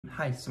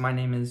Hi, so my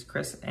name is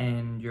Chris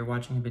and you're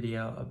watching a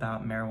video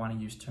about marijuana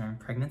use during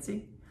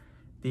pregnancy.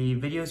 The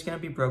video is going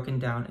to be broken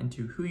down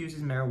into who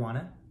uses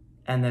marijuana,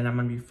 and then I'm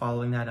going to be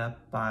following that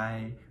up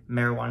by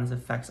marijuana's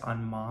effects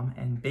on mom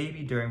and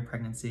baby during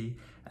pregnancy,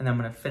 and then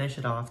I'm going to finish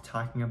it off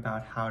talking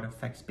about how it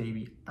affects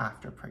baby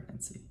after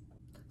pregnancy.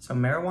 So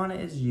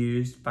marijuana is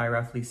used by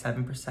roughly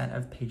 7%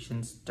 of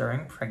patients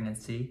during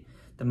pregnancy.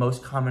 The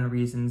most common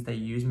reasons they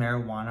use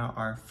marijuana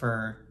are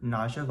for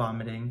nausea,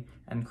 vomiting,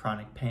 and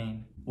chronic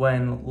pain.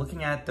 When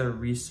looking at the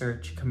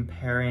research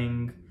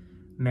comparing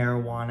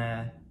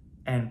marijuana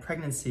and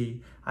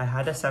pregnancy, I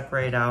had to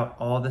separate out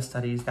all the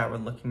studies that were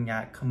looking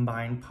at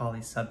combined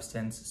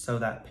polysubstance so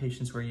that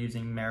patients were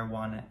using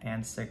marijuana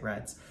and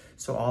cigarettes.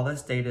 So all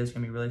this data is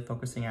going to be really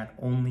focusing at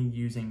only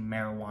using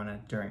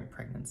marijuana during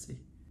pregnancy.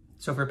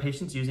 So for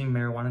patients using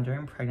marijuana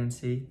during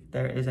pregnancy,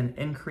 there is an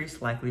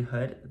increased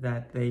likelihood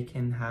that they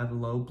can have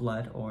low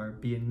blood or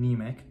be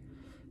anemic.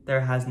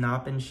 There has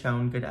not been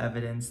shown good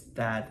evidence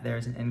that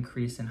there's an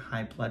increase in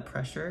high blood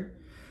pressure,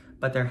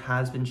 but there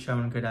has been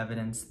shown good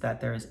evidence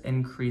that there is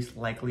increased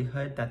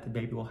likelihood that the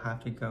baby will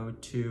have to go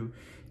to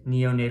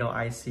neonatal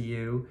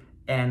ICU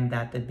and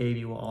that the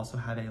baby will also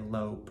have a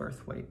low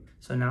birth weight.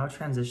 So now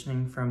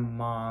transitioning from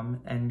mom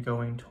and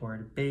going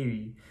toward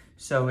baby.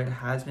 So it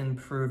has been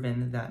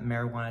proven that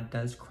marijuana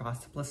does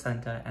cross the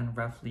placenta, and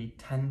roughly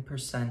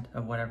 10%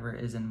 of whatever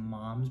is in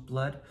mom's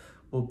blood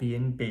will be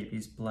in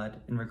baby's blood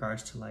in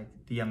regards to like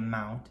the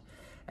amount.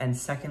 And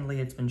secondly,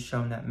 it's been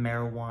shown that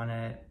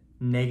marijuana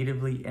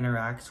negatively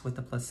interacts with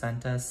the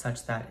placenta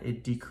such that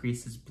it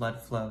decreases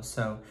blood flow.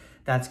 So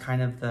that's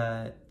kind of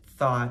the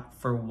thought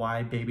for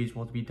why babies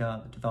will be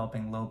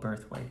developing low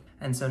birth weight.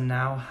 And so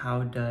now,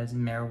 how does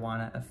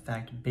marijuana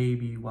affect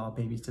baby while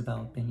baby's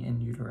developing in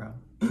utero?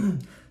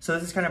 So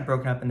this is kind of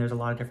broken up and there's a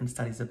lot of different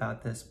studies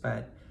about this,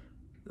 but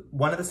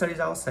one of the studies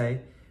I'll say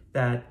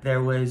that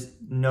there was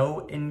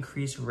no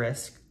increased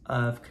risk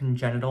of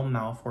congenital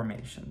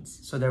malformations.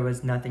 So there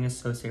was nothing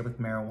associated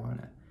with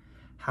marijuana.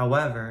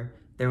 However,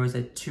 there was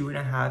a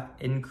 2.5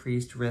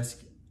 increased risk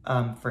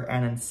for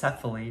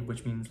anencephaly,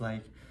 which means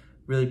like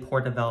really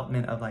poor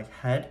development of like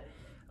head,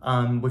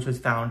 which was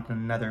found in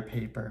another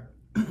paper.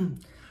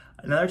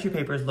 Another two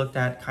papers looked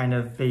at kind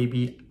of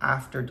baby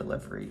after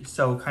delivery.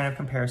 So kind of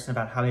comparison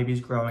about how baby's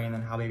growing and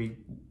then how baby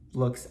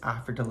looks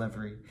after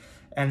delivery.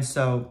 And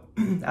so,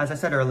 as I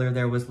said earlier,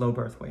 there was low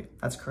birth weight.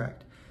 That's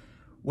correct.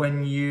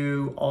 When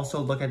you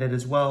also look at it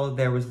as well,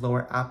 there was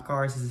lower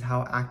APGARs. This is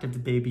how active the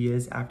baby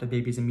is after the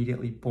baby is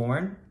immediately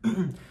born.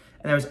 And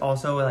there was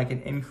also like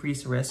an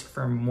increased risk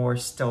for more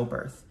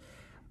stillbirth.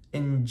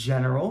 In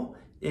general,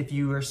 if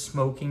you are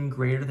smoking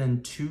greater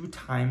than 2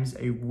 times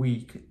a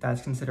week,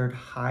 that's considered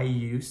high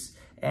use.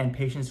 And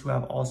patients who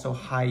have also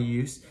high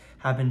use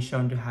have been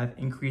shown to have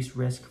increased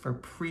risk for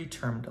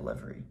preterm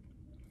delivery.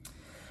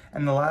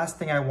 And the last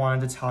thing I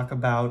wanted to talk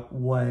about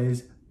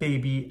was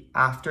baby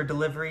after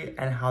delivery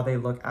and how they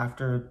look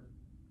after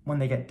when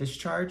they get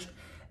discharged.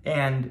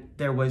 And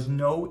there was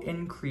no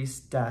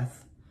increased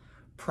death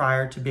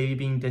prior to baby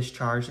being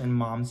discharged in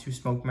moms who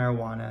smoked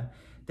marijuana.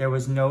 There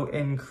was no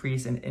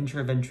increase in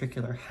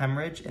intraventricular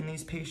hemorrhage in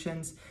these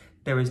patients.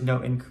 There was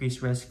no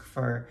increased risk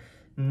for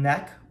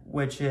NEC,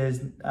 which is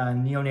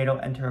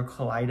neonatal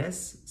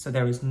enterocolitis. So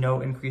there was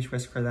no increased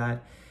risk for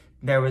that.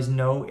 There was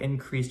no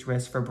increased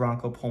risk for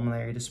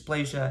bronchopulmonary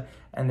dysplasia,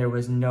 and there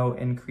was no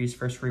increase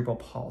for cerebral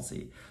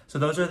palsy. So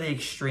those are the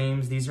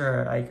extremes. These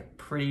are like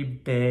pretty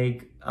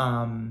big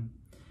kind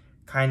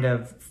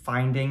of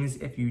findings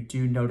if you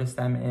do notice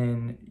them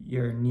in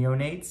your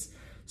neonates.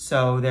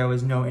 So there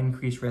was no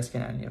increased risk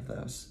in any of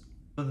those.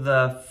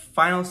 The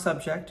final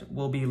subject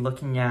will be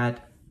looking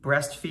at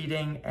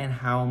breastfeeding and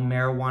how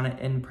marijuana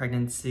in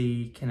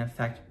pregnancy can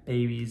affect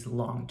babies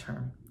long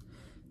term.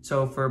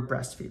 So for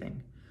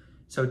breastfeeding.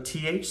 So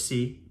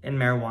THC in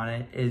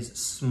marijuana is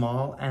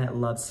small and it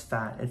loves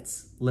fat.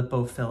 It's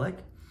lipophilic.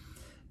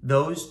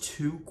 Those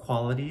two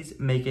qualities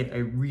make it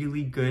a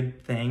really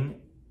good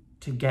thing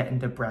to get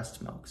into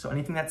breast milk. So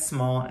anything that's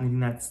small, anything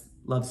that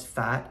loves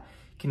fat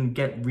can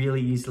get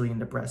really easily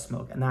into breast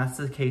milk. And that's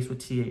the case with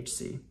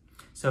THC.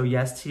 So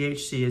yes,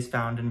 THC is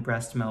found in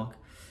breast milk.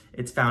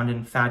 It's found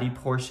in fatty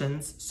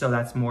portions. So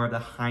that's more of the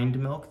hind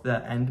milk,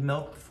 the end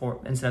milk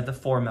instead of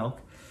the foremilk.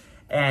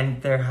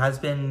 And there has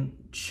been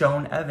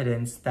shown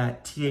evidence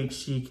that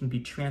THC can be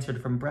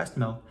transferred from breast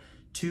milk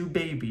to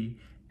baby.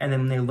 And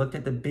then when they looked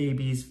at the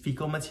baby's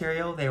fecal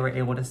material, they were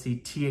able to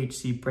see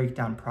THC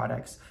breakdown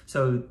products.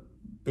 So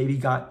baby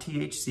got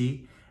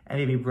THC and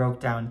baby broke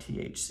down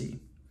THC.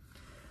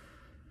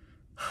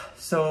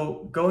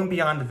 So going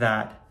beyond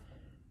that,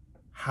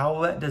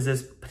 how does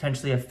this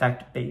potentially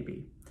affect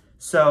baby?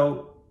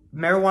 So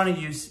marijuana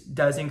use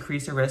does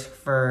increase the risk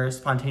for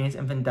spontaneous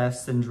infant death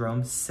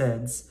syndrome,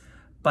 SIDS,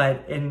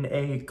 but in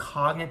a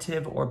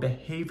cognitive or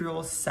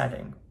behavioral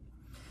setting,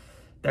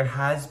 there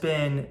has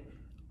been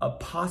a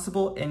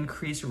possible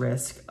increased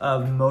risk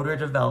of motor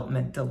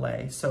development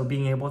delay. So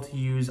being able to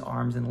use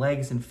arms and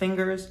legs and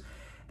fingers.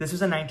 This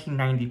was a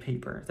 1990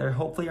 paper. There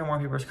hopefully are more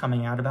papers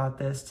coming out about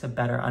this to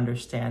better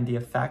understand the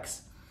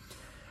effects.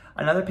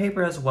 Another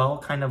paper as well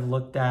kind of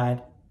looked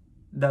at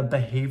the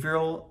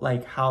behavioral,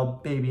 like how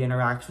baby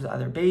interacts with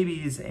other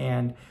babies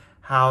and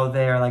how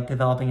they're like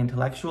developing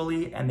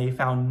intellectually, and they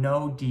found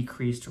no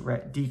decreased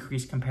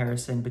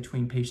comparison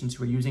between patients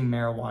who were using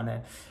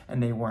marijuana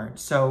and they weren't.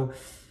 So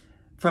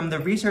from the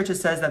research, it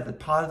says that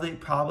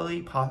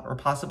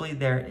possibly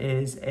there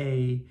is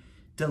a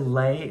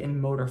delay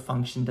in motor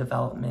function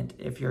development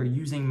if you're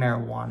using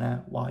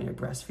marijuana while you're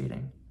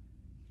breastfeeding.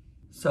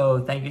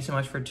 So thank you so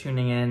much for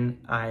tuning in.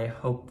 I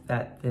hope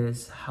that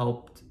this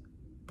helped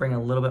bring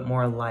a little bit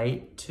more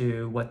light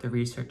to what the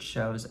research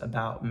shows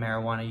about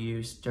marijuana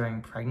use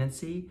during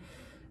pregnancy.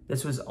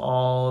 This was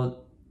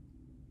all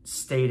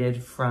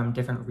stated from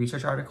different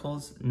research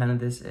articles. None of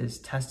this is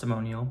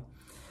testimonial.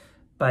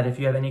 But if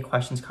you have any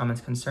questions, comments,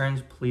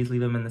 concerns, please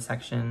leave them in the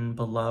section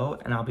below,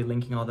 and I'll be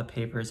linking all the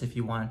papers if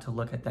you wanted to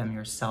look at them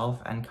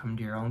yourself and come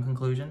to your own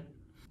conclusion.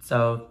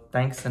 So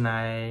thanks, and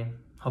I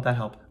hope that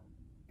helped.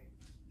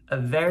 A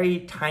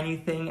very tiny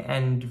thing,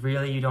 and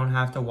really you don't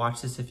have to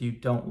watch this if you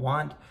don't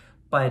want,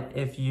 but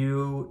if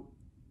you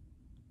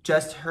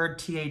just heard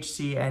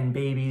THC and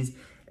babies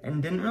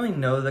and didn't really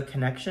know the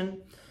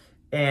connection,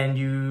 and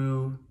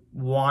you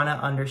want to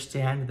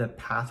understand the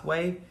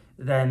pathway,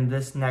 then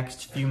this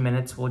next few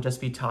minutes will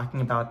just be talking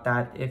about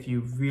that if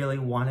you really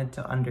wanted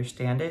to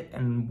understand it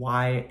and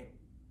why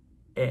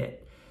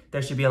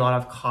there should be a lot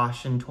of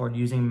caution toward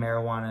using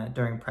marijuana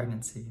during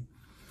pregnancy.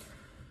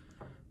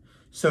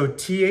 So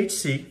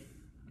THC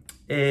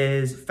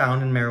is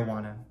found in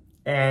marijuana,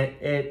 and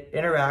it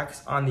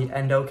interacts on the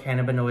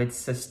endocannabinoid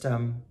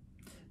system.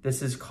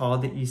 This is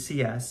called the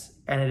ECS,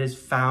 and it is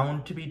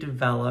found to be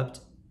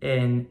developed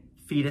in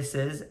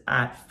fetuses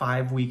at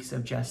 5 weeks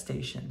of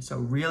gestation, so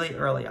really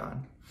early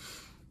on.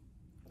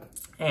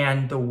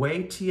 And the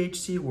way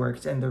THC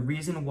works, and the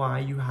reason why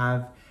you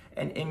have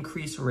an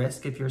increased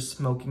risk if you're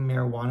smoking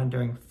marijuana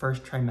during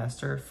first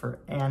trimester for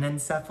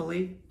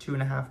anencephaly,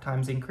 2.5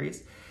 times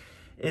increase,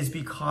 is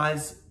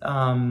because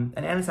an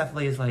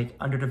anencephaly is like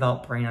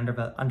underdeveloped brain,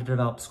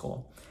 underdeveloped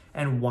skull.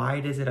 And why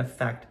does it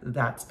affect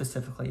that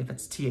specifically if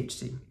it's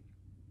THC?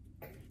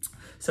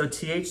 So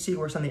THC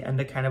works on the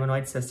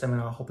endocannabinoid system,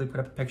 and I'll hopefully put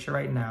up a picture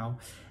right now,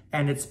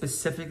 and it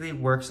specifically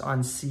works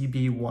on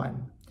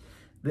CB1.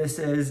 This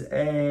is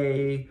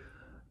a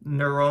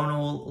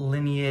neuronal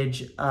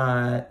lineage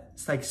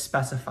like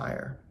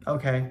specifier,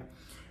 okay?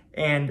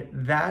 And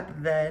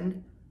that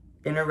then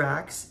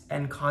interacts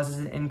and causes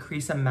an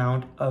increased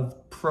amount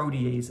of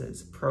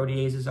proteases.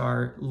 Proteases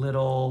are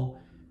little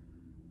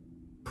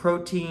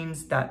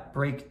proteins that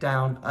break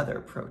down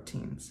other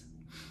proteins.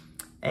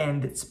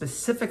 And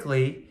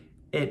specifically,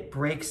 it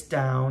breaks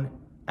down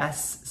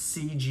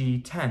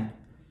SCG10,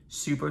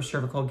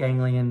 supracervical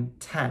ganglion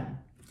 10.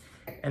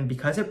 And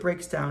because it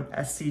breaks down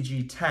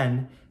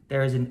SCG10,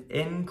 there is an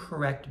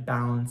incorrect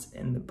balance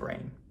in the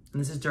brain.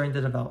 And this is during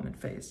the development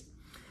phase.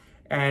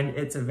 And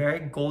it's a very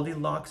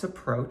Goldilocks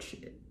approach.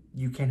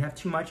 You can't have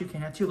too much, you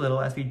can't have too little,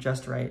 it has to be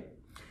just right.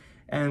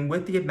 And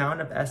with the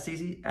amount of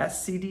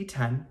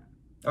SCG10,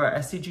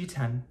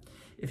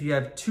 if you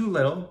have too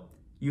little,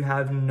 you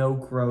have no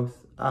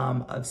growth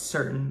of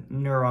certain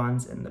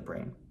neurons in the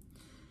brain.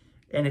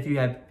 And if you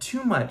have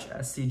too much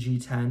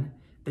SCG10,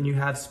 then you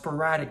have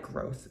sporadic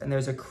growth, and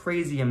there's a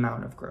crazy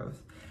amount of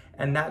growth.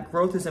 And that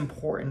growth is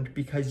important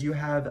because you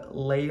have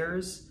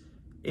layers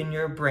in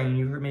your brain.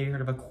 You maybe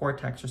heard of a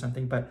cortex or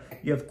something, but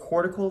you have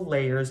cortical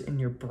layers in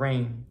your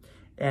brain,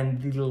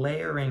 and the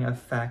layering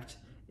effect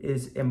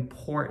is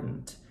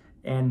important.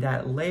 And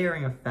that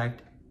layering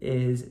effect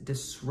is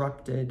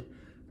disrupted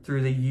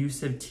through the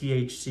use of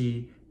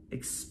THC,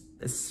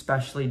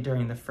 especially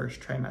during the first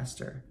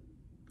trimester.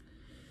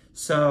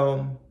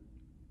 So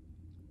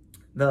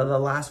the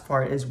last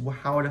part is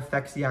how it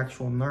affects the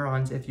actual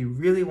neurons. If you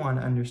really want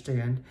to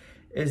understand,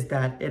 is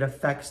that it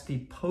affects the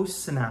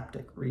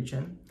postsynaptic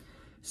region.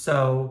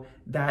 So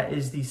that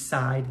is the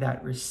side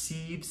that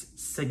receives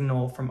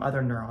signal from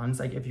other neurons.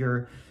 Like if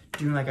you're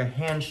doing like a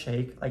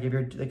handshake, like if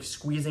you're like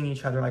squeezing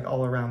each other like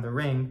all around the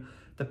ring,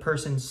 the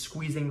person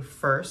squeezing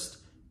first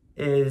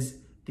is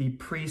the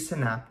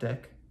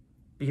presynaptic,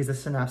 because the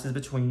synapse is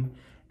between,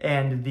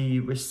 and the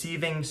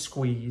receiving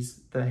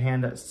squeeze, the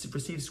hand that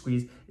receives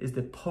squeeze, is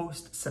the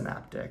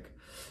postsynaptic.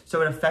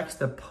 So it affects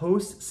the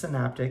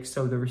postsynaptic,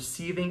 so the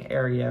receiving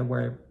area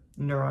where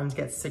neurons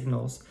get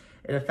signals,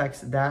 it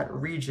affects that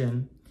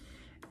region,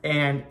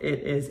 and it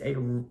is a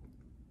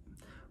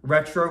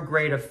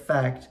retrograde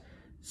effect,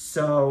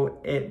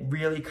 so it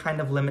really kind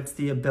of limits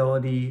the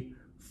ability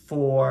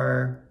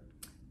for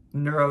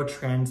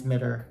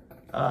neurotransmitter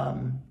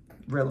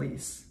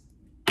release.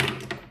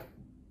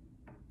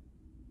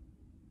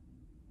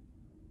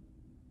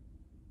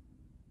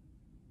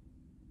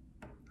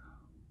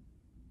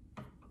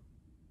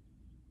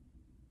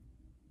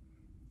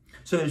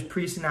 So there's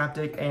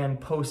presynaptic and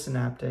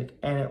postsynaptic,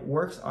 and it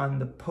works on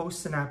the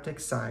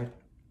postsynaptic side,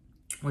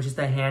 which is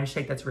the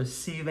handshake that's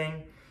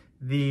receiving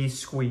the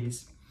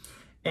squeeze.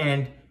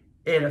 And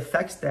it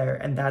affects there,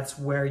 and that's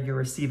where you're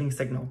receiving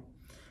signal.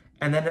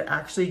 and then it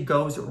actually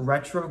goes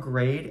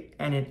retrograde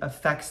and it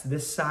affects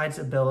this side's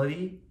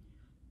ability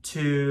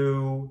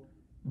to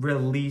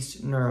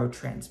release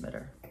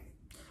neurotransmitter.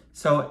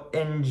 So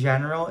in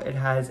general, it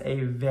has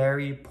a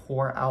very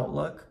poor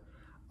outlook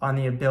on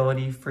the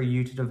ability for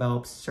you to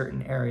develop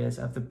certain areas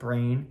of the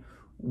brain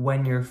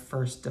when you're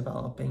first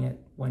developing it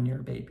when you're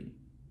a baby.